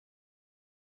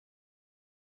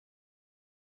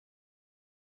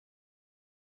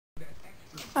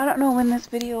I don't know when this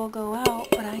video will go out,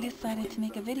 but I decided to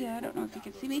make a video. I don't know if you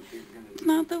can see me. It's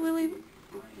not really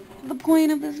the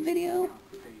point of this video,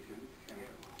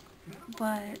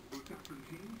 but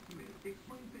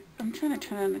I'm trying to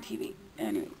turn on the TV.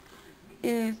 Anyway,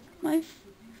 is my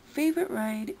favorite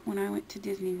ride when I went to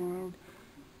Disney World,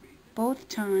 both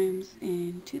times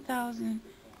in 2000.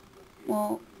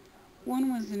 Well,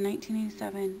 one was in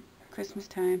 1987, Christmas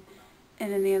time,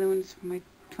 and then the other one's for my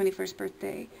 21st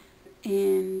birthday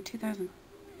in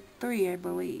 2003, I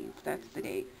believe. That's the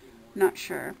date. Not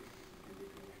sure.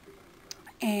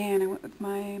 And I went with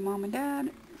my mom and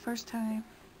dad first time.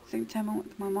 Second time I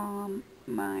went with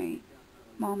my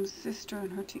mom's sister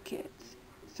and her 2 kids.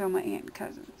 So my aunt and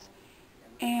cousins.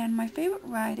 And my favorite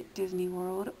ride at Disney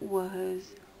World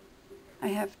was, I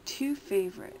have 2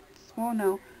 favorites. Well,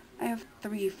 no, I have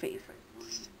 3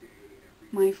 favorites.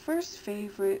 My first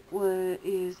favorite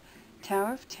is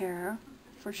Tower of Terror,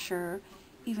 for sure,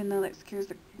 even though that scares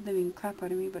the living crap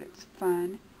out of me, but it's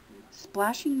fun.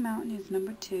 Splashing Mountain is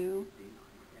number 2,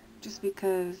 just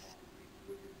because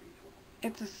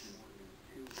it's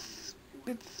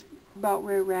about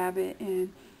Ray Rabbit,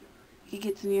 and he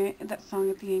gets in your, that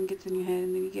song at the end gets in your head,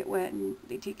 and then you get wet, and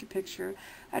they take your picture.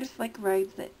 I just like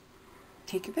rides that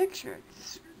take your picture.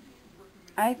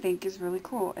 I think is really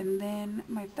cool. And then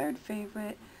my third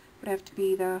favorite would have to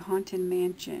be the Haunted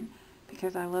Mansion,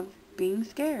 because I love being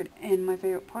scared. And my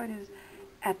favorite part is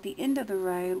at the end of the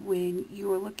ride, when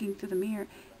you are looking through the mirror,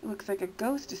 it looks like a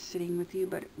ghost is sitting with you,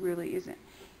 but it really isn't.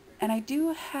 And I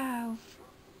do have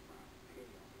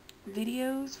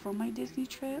videos from my Disney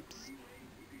trips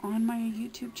on my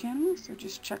YouTube channel, so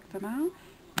just check them out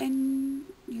and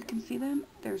you can see them.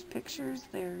 There's pictures,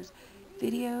 there's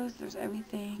videos, there's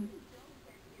everything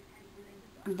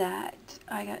that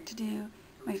I got to do.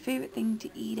 My favorite thing to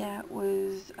eat at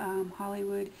was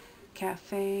Hollywood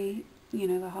Cafe, you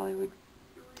know, the Hollywood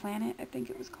Planet, I think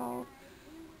it was called.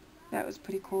 That was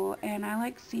pretty cool. And I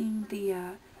like seeing the,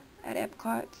 at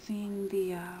Epcot, seeing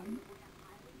the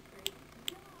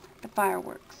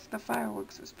fireworks. The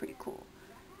fireworks was pretty cool.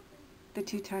 The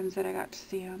 2 times that I got to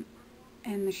see them.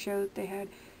 And the show that they had,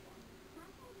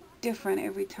 different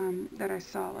every time that I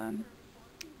saw them.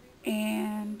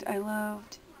 And I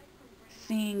loved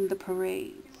seeing the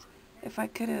parades. If I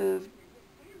could have,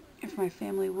 if my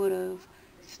family would have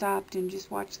stopped and just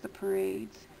watched the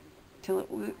parades till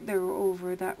they were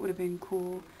over, that would have been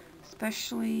cool.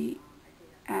 Especially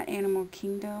at Animal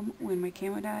Kingdom when my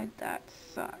camera died, that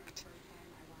sucked.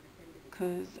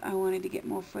 Because I wanted to get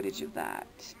more footage of that.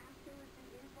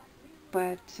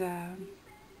 But I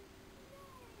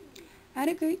had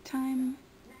a great time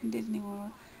in Disney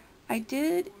World. I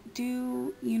did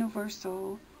do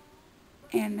Universal,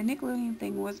 and the Nickelodeon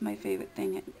thing was my favorite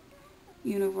thing at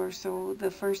Universal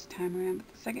the first time around,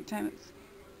 but the second time it's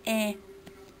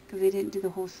because they didn't do the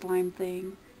whole slime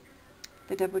thing,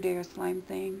 the Double Dare slime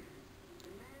thing.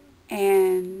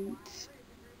 And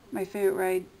my favorite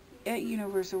ride at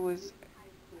Universal was,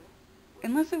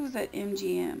 unless it was at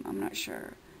MGM, I'm not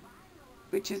sure,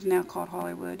 which is now called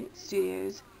Hollywood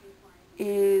Studios,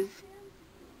 is,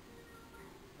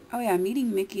 oh yeah,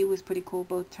 meeting Mickey was pretty cool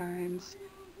both times.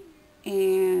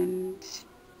 And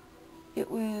it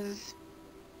was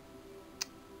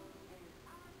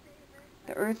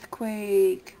the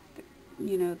earthquake,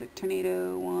 you know, the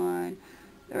tornado one,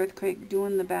 the earthquake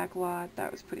doing the back lot,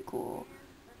 that was pretty cool.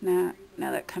 Now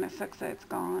that kind of sucks that it's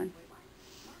gone.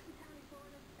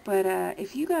 But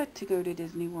if you got to go to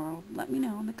Disney World, let me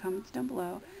know in the comments down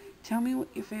below. Tell me what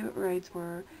your favorite rides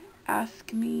were.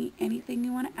 Ask me anything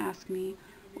you want to ask me.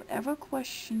 Whatever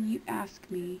question you ask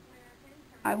me,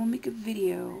 I will make a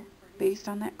video based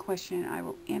on that question. I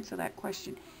will answer that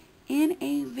question in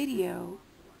a video,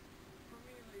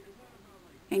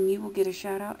 and you will get a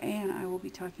shout out, and I will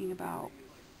be talking about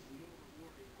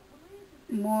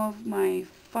more of my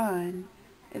fun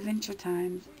adventure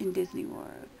times in Disney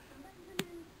World.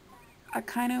 I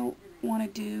kind of want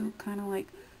to do kind of like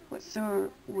what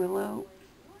Willow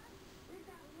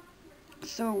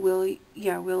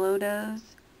does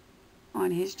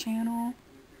on his channel,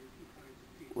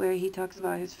 where he talks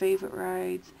about his favorite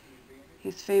rides,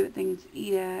 his favorite things to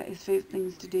eat at, his favorite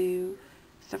things to do,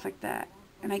 stuff like that.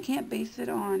 And I can't base it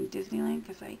on Disneyland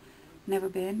because I've never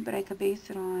been, but I could base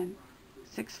it on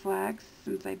Six Flags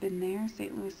since I've been there,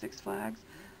 St. Louis Six Flags,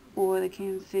 or the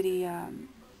Kansas City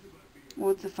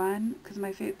Worlds of Fun, because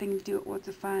my favorite thing to do at Worlds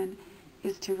of Fun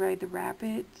is to ride the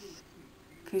rapids,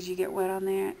 because you get wet on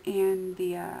there, and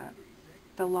the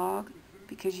log,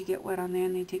 because you get wet on there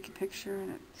and they take a picture,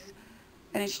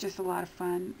 and it's just a lot of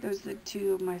fun. Those are the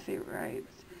 2 of my favorite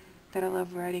rides that I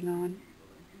love riding on.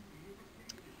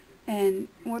 And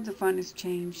Worlds of Fun has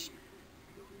changed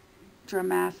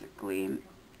dramatically.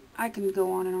 I can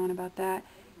go on and on about that.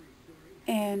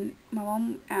 And my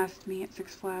mom asked me at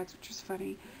Six Flags, which was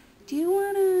funny, do you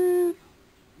want to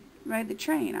ride the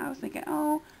train? I was thinking,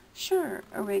 oh, sure,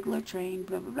 a regular train,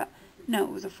 blah, blah, blah. No,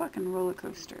 it was a fucking roller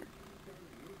coaster.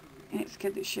 And it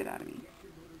scared the shit out of me.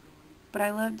 But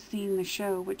I loved seeing the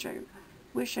show, which I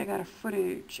wish I got a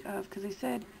footage of, because they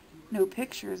said no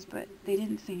pictures, but they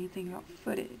didn't say anything about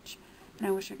footage. And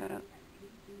I wish I got a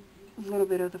little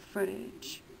bit of the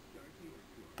footage.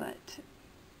 But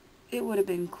it would have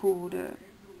been cool to...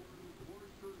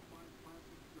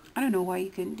 I don't know why you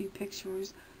couldn't do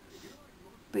pictures,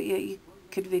 but yeah, you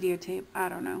could videotape. I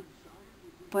don't know.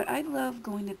 But I love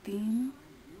going to theme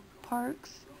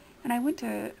parks. And I went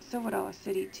to Silver Dollar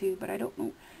City too, but I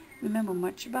don't remember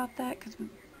much about that because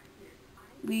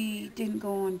we didn't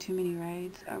go on too many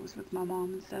rides. I was with my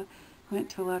mom and stuff. Went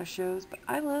to a lot of shows. But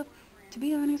I love, to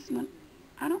be honest,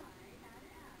 I don't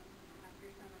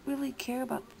really care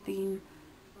about the theme,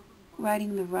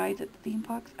 riding the rides at the theme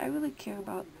parks. I really care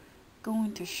about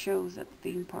going to shows at the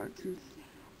theme parks and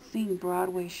seeing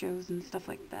Broadway shows and stuff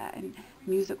like that, and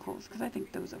musicals, because I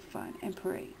think those are fun, and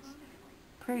parades.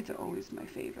 Parades are always my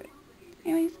favorite.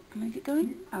 Anyways, I'm gonna get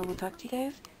going. I will talk to you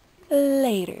guys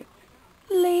later.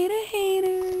 Later,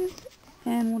 haters.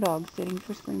 And we're dog sitting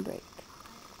for spring break.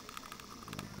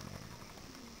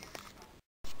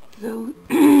 So,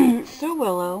 Sir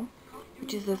Willow,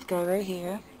 which is this guy right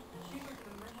here,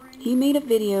 he made a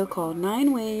video called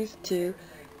 9 Ways to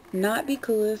Not Be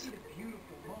Clueless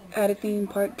at a Theme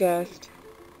Park Guest.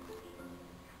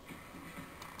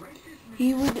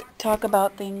 He would talk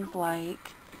about things like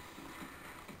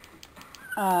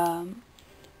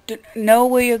know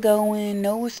where you're going,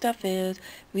 know where stuff is,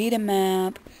 read a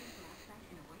map,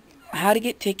 how to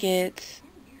get tickets,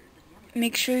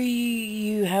 make sure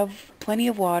you have plenty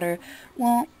of water.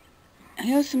 Well,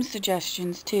 here's some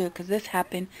suggestions too, because this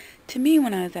happened to me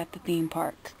when I was at the theme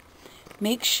park.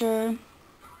 Make sure,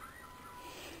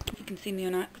 if you can see me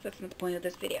or not, because that's not the point of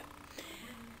this video.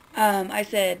 I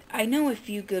said, I know a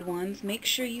few good ones. Make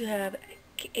sure you have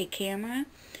a camera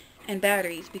and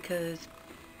batteries, because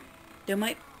there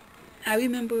might... I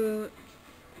remember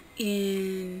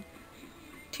in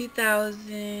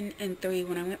 2003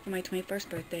 when I went for my 21st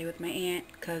birthday with my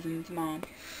aunt, cousin's mom,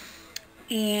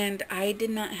 and I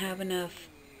did not have enough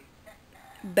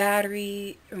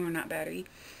battery, or not battery,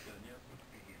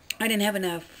 I didn't have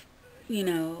enough, you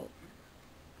know,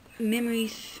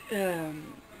 memories,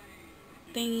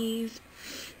 thingies.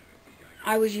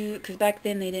 I was using, because back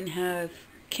then they didn't have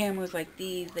cameras like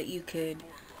these that you could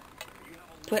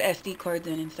put SD cards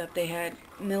in and stuff. They had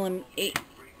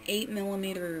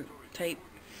 8mm type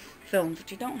films,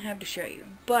 which I don't have to show you.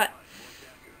 But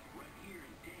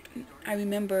I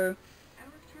remember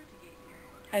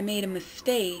I made a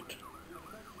mistake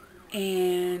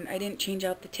and I didn't change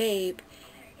out the tape,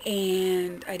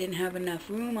 and I didn't have enough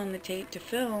room on the tape to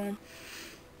film,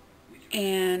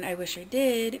 and I wish I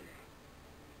did.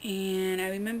 And I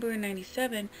remember in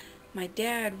 '97 my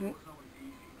dad,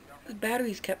 the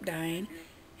batteries kept dying,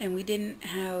 and we didn't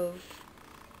have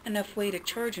enough way to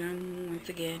charge them. Once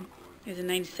again, it was a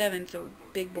 '97, so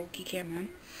big bulky camera.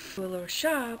 To a little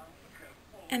shop,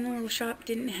 and the little shop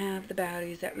didn't have the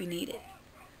batteries that we needed.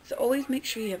 So always make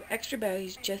sure you have extra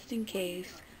batteries just in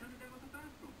case.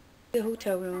 The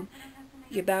hotel room,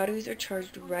 your batteries are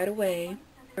charged right away.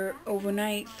 Or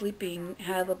overnight sleeping,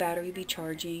 have a battery be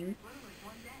charging.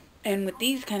 And with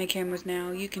these kind of cameras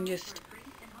now, you can just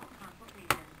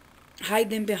hide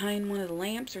them behind one of the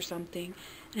lamps or something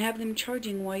and have them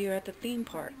charging while you're at the theme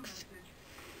parks.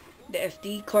 The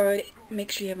SD card,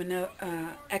 make sure you have enough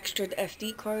extra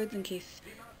SD cards in case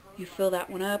you fill that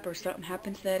one up or something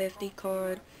happens to that SD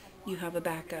card. You have a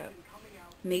backup.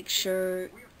 Make sure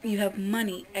you have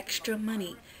money, extra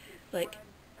money. Like,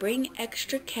 bring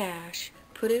extra cash,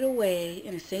 put it away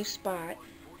in a safe spot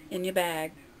in your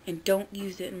bag, and don't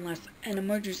use it unless an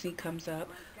emergency comes up.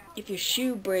 If your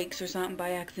shoe breaks or something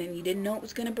by accident, you didn't know it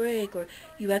was going to break, or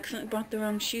you accidentally brought the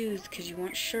wrong shoes because you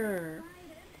weren't sure,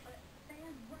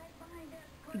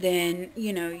 then,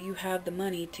 you know, you have the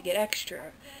money to get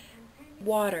extra.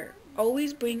 Water.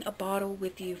 Always bring a bottle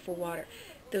with you for water.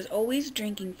 There's always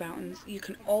drinking fountains. You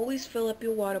can always fill up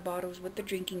your water bottles with the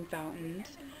drinking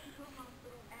fountains.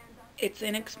 It's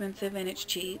inexpensive and it's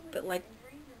cheap, but like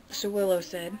Sir Willow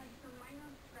said,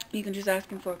 you can just ask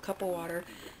him for a cup of water,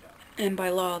 and by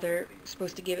law they're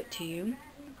supposed to give it to you.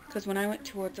 Because when I went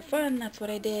towards the fun, that's what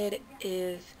I did,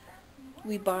 is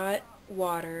we bought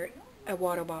water, a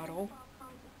water bottle,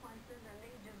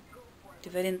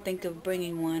 because I didn't think of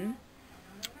bringing one.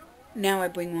 Now I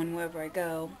bring one wherever I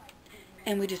go.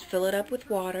 And we just fill it up with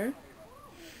water.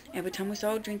 Every time we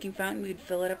saw a drinking fountain, we'd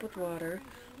fill it up with water.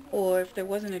 Or if there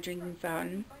wasn't a drinking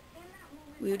fountain,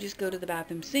 we would just go to the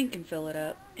bathroom sink and fill it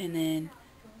up. And then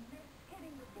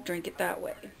drink it that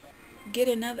way. Get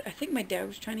another, I think my dad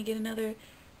was trying to get another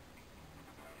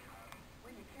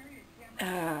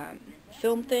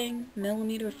film thing,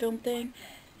 millimeter film thing,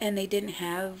 and they didn't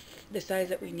have the size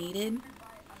that we needed.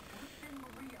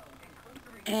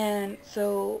 And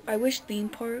so I wish theme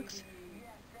parks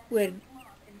would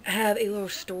have a little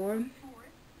store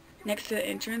next to the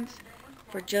entrance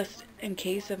for just in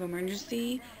case of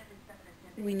emergency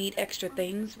we need extra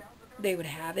things, they would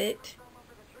have it.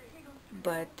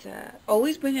 But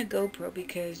always bring a GoPro,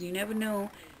 because you never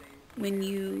know when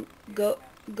you go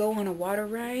on a water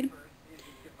ride.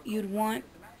 You'd want,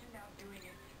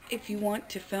 if you want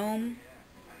to film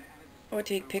or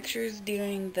take pictures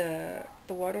during the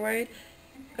water ride,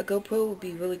 a GoPro would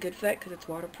be really good for that because it's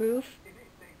waterproof.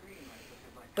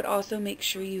 But also make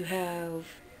sure you have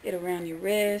it around your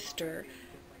wrist or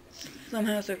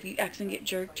somehow, so if you accidentally get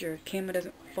jerked, your camera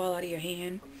doesn't fall out of your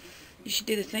hand. You should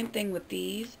do the same thing with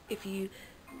these. If you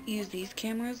use these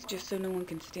cameras, just so no one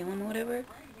can steal them or whatever,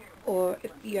 or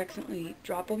if you accidentally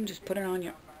drop them, just put it on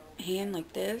your hand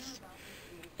like this,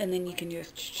 and then you can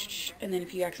just, and then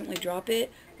if you accidentally drop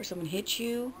it or someone hits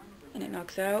you and it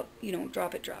knocks out, you don't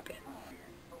drop it.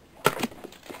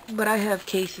 But I have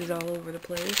cases all over the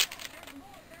place.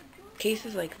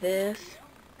 Cases like this,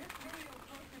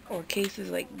 or cases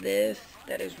like this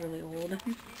that is really old.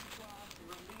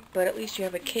 But at least you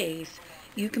have a case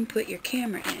you can put your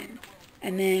camera in,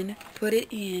 and then put it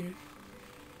in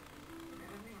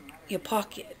your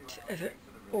pocket,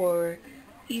 or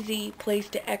easy place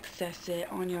to access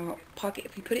it on your pocket.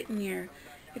 If you put it in your,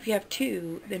 if you have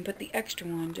two, then put the extra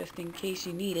one just in case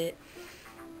you need it,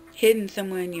 hidden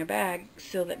somewhere in your bag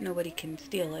so that nobody can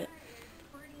steal it.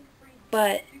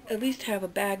 But at least have a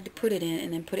bag to put it in,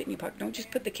 and then put it in your pocket. Don't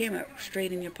just put the camera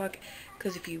straight in your pocket,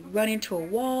 because if you run into a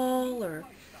wall or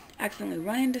accidentally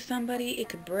run into somebody, it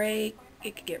could break,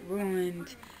 it could get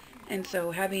ruined. And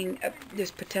so having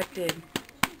this protected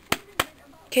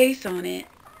case on it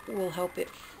will help it.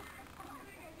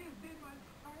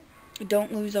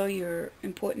 Don't lose all your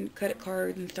important credit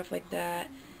cards and stuff like that.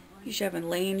 You should have a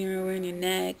lanyard around your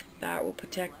neck that will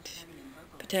protect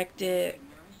it,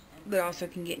 but also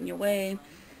can get in your way.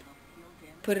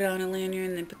 Put it on a lanyard,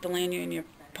 and then put the lanyard in your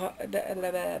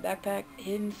backpack,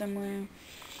 hidden somewhere.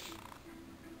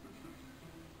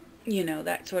 You know,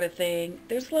 that sort of thing.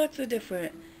 There's lots of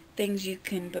different things you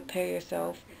can prepare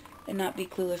yourself and not be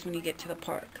clueless when you get to the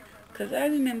park. Because I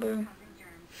remember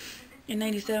in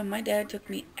 '97, my dad took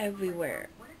me everywhere.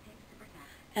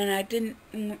 And I didn't,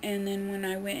 and then when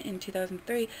I went in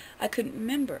 2003, I couldn't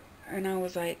remember. And I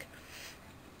was like,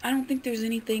 I don't think there's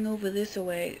anything over this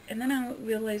way. And then I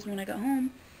realized when I got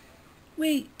home,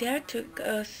 wait, Dad took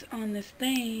us on this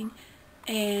thing,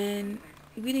 and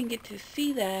we didn't get to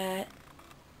see that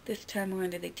this time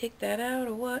around. Did they take that out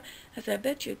or what? I said, I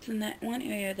bet you it's in that one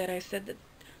area that I said that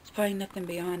there's probably nothing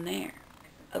beyond there.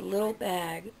 A little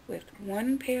bag with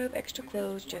one pair of extra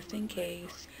clothes just in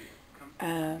case.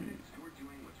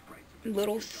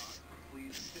 Little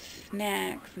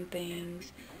snacks and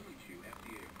things.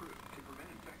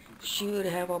 She would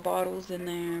have our bottles in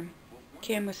there,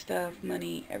 camera stuff,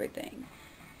 money, everything,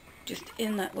 just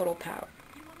in that little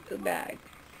bag.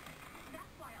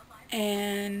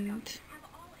 And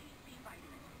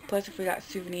plus, if we got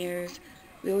souvenirs,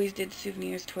 we always did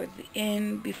souvenirs towards the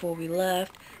end before we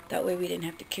left. That way we didn't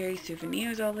have to carry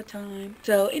souvenirs all the time.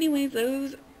 So anyways,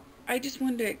 those, I just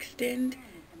wanted to extend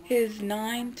his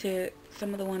 9 to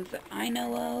some of the ones that I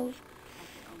know of.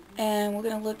 And we're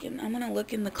gonna look in, I'm gonna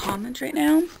look in the comments right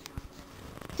now.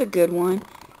 It's a good one.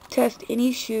 Test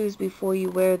any shoes before you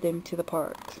wear them to the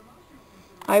parks.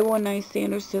 I wore nice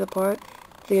sandals to the park.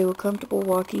 They were comfortable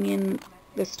walking in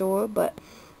the store, but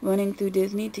running through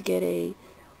Disney to get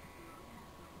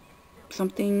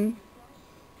something,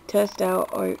 test out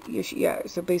or your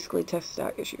so basically test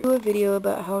out your shoes. Do a video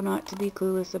about how not to be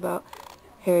clueless about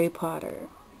Harry Potter.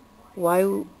 Why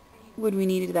would we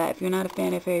need that? If you're not a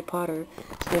fan of Harry Potter,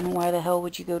 then why the hell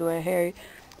would you go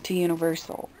to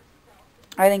Universal?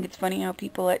 I think it's funny how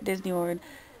people at Disney World,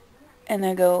 and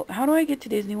they go, how do I get to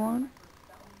Disney World?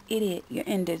 Idiot, you're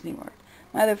in Disney World.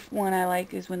 My other one I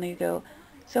like is when they go,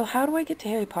 so how do I get to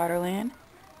Harry Potter Land?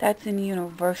 That's in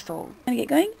Universal. I'm gonna get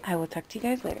going. I will talk to you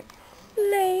guys later.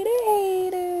 Later.